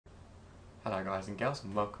Hello guys and girls,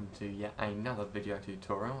 and welcome to yet another video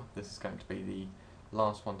tutorial. This is going to be the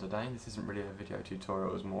last one today. This isn't really a video tutorial,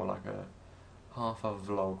 it was more like a half of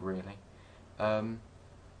a vlog really.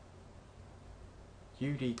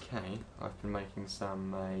 UDK, I've been making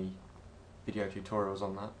some video tutorials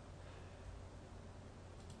on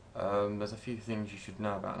that. There's a few things you should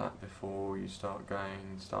know about that before you start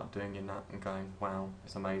doing in that and going, wow,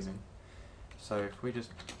 it's amazing. So if we just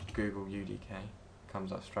Google UDK,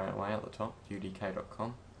 comes up straight away at the top,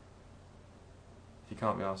 udk.com. If you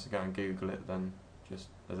can't be asked to go and Google it, then just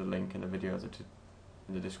there's a link in the video,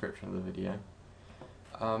 in the description of the video.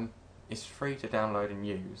 It's free to download and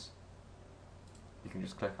use. You can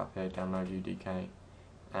just click up here, download UDK,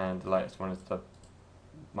 and the latest one is the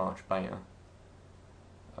March beta.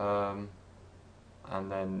 And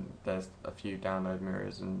then there's a few download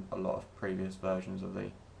mirrors and a lot of previous versions of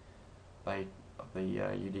the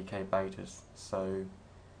UDK betas, so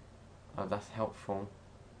that's helpful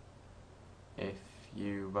if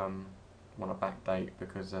you want to backdate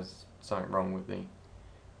because there's something wrong with the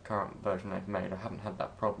current version they've made. I haven't had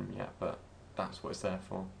that problem yet, but that's what it's there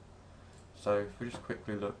for. So if we just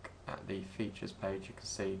quickly look at the features page, you can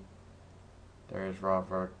see there is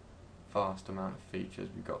rather a vast amount of features.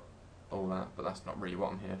 We've got all that, but that's not really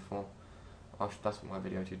what I'm here for. That's what my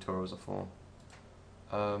video tutorials are for.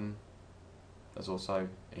 There's also,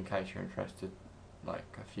 in case you're interested, like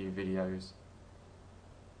a few videos,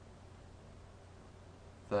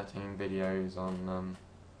 13 videos on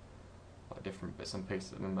like different bits and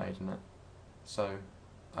pieces that have been made in it. So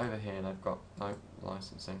over here they've got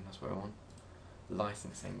licensing, that's what I want.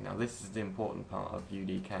 Licensing. Now this is the important part of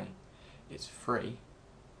UDK. It's free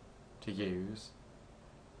to use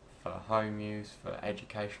for home use, for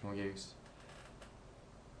educational use.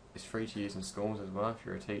 It's free to use in schools as well if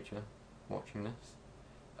you're a teacher watching this.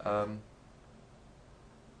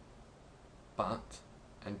 But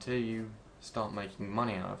until you start making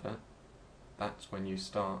money out of it, that's when you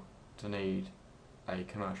start to need a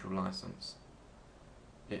commercial license.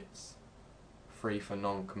 It's free for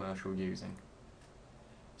non-commercial using.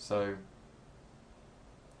 So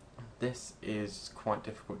this is quite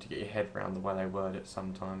difficult to get your head around the way they word it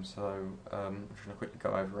sometimes, so I'm just going to quickly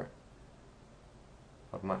go over it.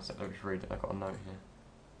 I might let me just read it, I've got a note here.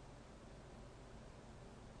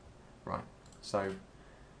 Right, so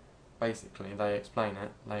basically they explain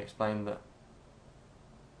that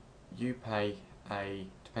you pay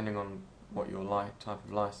depending on what your type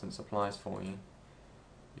of license applies for you.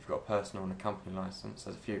 You've got a personal and a company license.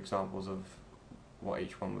 There's a few examples of what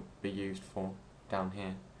each one would be used for down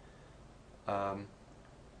here. But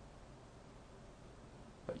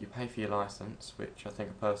you pay for your license, which I think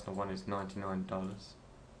a personal one is $99.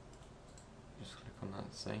 Just click on that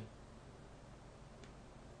and see.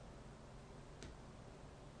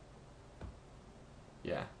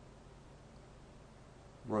 Yeah,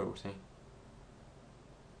 royalty,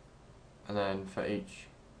 and then for each,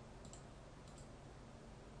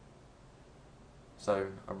 so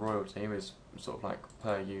a royalty is sort of like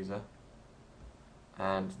per user,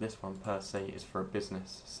 and this one per seat is for a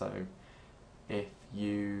business. So if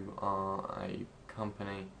you are a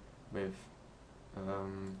company with,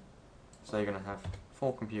 so you're going to have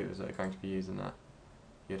 4 computers that are going to be using that,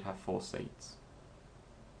 you'd have 4 seats.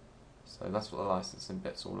 So that's what the licensing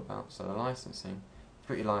bit's all about. So the licensing, you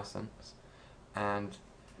put your license, and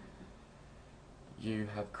you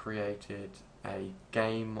have created a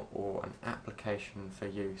game or an application for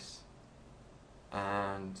use,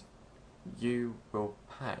 and you will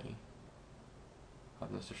pay.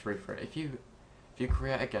 Let's just read through it. If you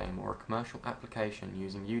create a game or a commercial application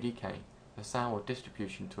using UDK for sale or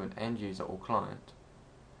distribution to an end user or client,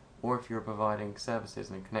 or if you are providing services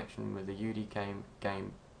in connection with a UDK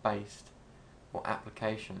game based or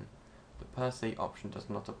application, the per seat option does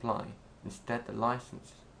not apply. Instead, the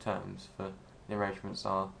license terms for the arrangements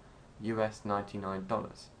are US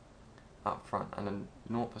 $99 up front and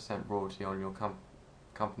a 0% royalty on your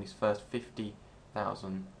company's first $50,000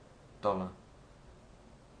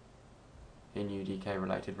 in UDK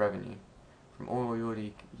related revenue from all your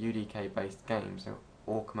UDK based games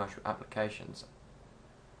or commercial applications,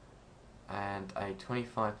 and a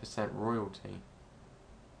 25% royalty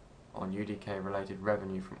on UDK related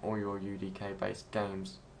revenue from all your UDK based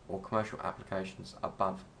games or commercial applications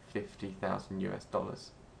above $50,000 US.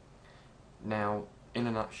 Now, in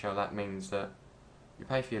a nutshell, that means that you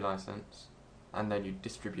pay for your license and then you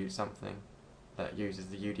distribute something that uses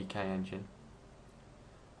the UDK engine,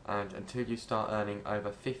 and until you start earning over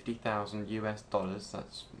 $50,000 US,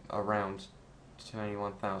 that's around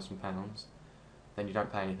 £21,000, then you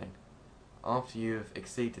don't pay anything. After you've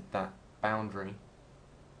exceeded that boundary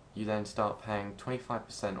you then start paying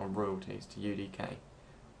 25% on royalties to UDK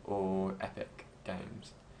or Epic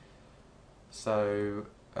Games. So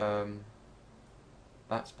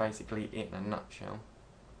that's basically it in a nutshell.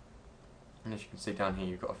 And as you can see down here,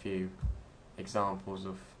 you've got a few examples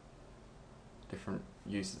of different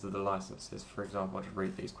uses of the licenses. For example, I'll just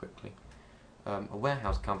read these quickly. A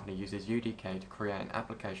warehouse company uses UDK to create an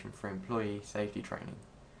application for employee safety training.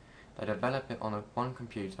 They develop it on one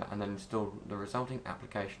computer and then install the resulting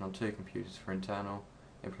application on 2 computers for internal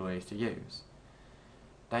employees to use.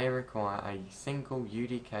 They require a single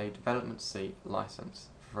UDK development seat license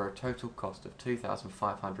for a total cost of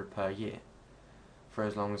 $2,500 per year, for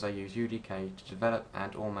as long as they use UDK to develop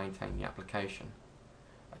and or maintain the application.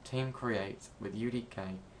 A team creates with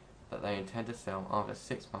UDK that they intend to sell after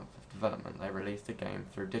 6 months of development. They release the game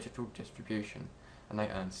through digital distribution and they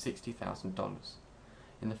earn $60,000.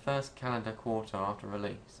 In the first calendar quarter after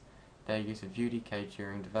release, their use of UDK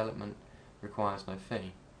during development requires no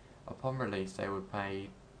fee. Upon release, they would pay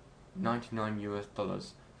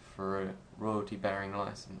 $99 for a royalty-bearing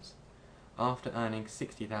license. After earning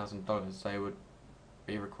 $60,000, they would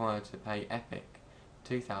be required to pay Epic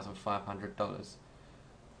 $2,500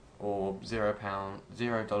 or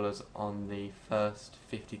 $0 on the first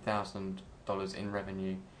 $50,000 in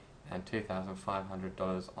revenue and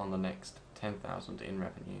 $2,500 on the next $10,000 in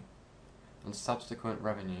revenue. On subsequent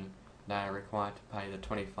revenue, they are required to pay the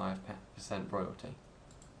 25% royalty.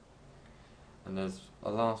 And there's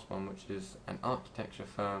a last one, which is an architecture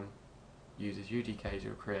firm uses UDK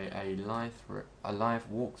to create a live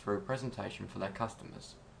walkthrough presentation for their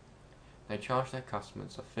customers. They charge their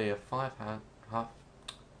customers a fee of $500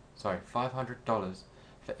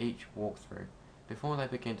 for each walkthrough. Before they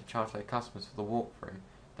begin to charge their customers for the walkthrough,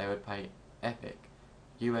 they would pay Epic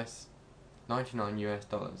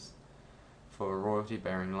 $99 for a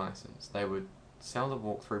royalty-bearing license. They would sell the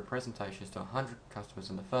walkthrough presentations to 100 customers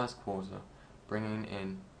in the first quarter, bringing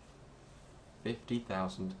in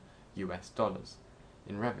 $50,000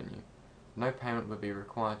 in revenue. No payment would be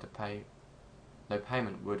required to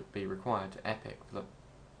Epic for the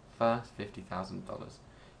first $50,000.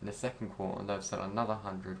 In the second quarter, they'll sell another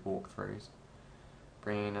 100 walkthroughs,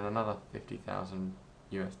 bringing in another $50,000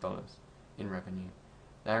 in revenue.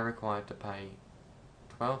 They are required to pay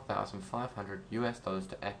 $12,500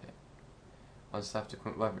 to Epic. On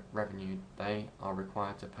subsequent revenue, they are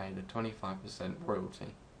required to pay the 25%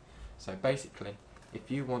 royalty. So basically, if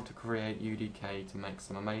you want to create UDK to make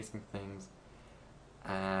some amazing things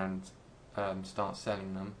and start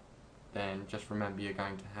selling them, then just remember you're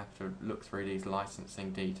going to have to look through these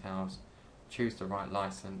licensing details, choose the right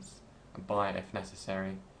license, and buy it if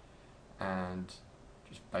necessary, and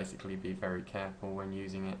just basically be very careful when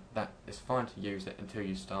using it. That it's fine to use it until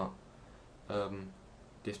you start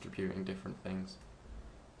distributing different things.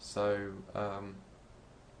 So as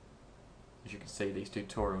you can see, these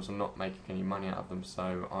tutorials are not making any money out of them,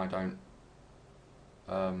 so I don't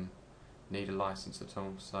need a license at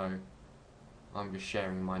all, so I'm just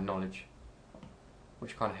sharing my knowledge,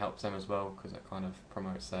 which kind of helps them as well because it kind of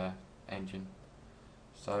promotes their engine.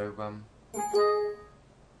 So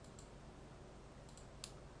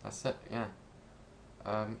that's it, yeah.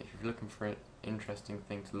 If you're looking for an interesting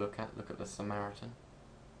thing to look at the Samaritan.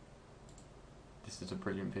 This is a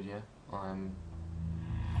brilliant video. I'm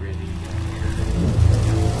really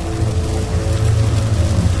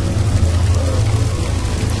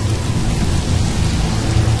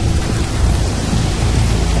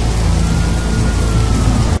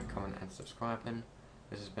comment and subscribe then.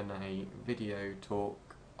 This has been a video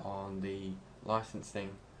talk on the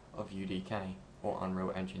licensing of UDK or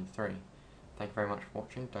Unreal Engine 3. Thank you very much for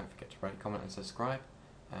watching. Don't forget to rate, comment and subscribe,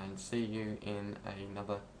 and see you in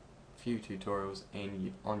another few tutorials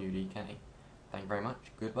on UDK. Thank you very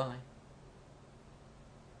much. Goodbye.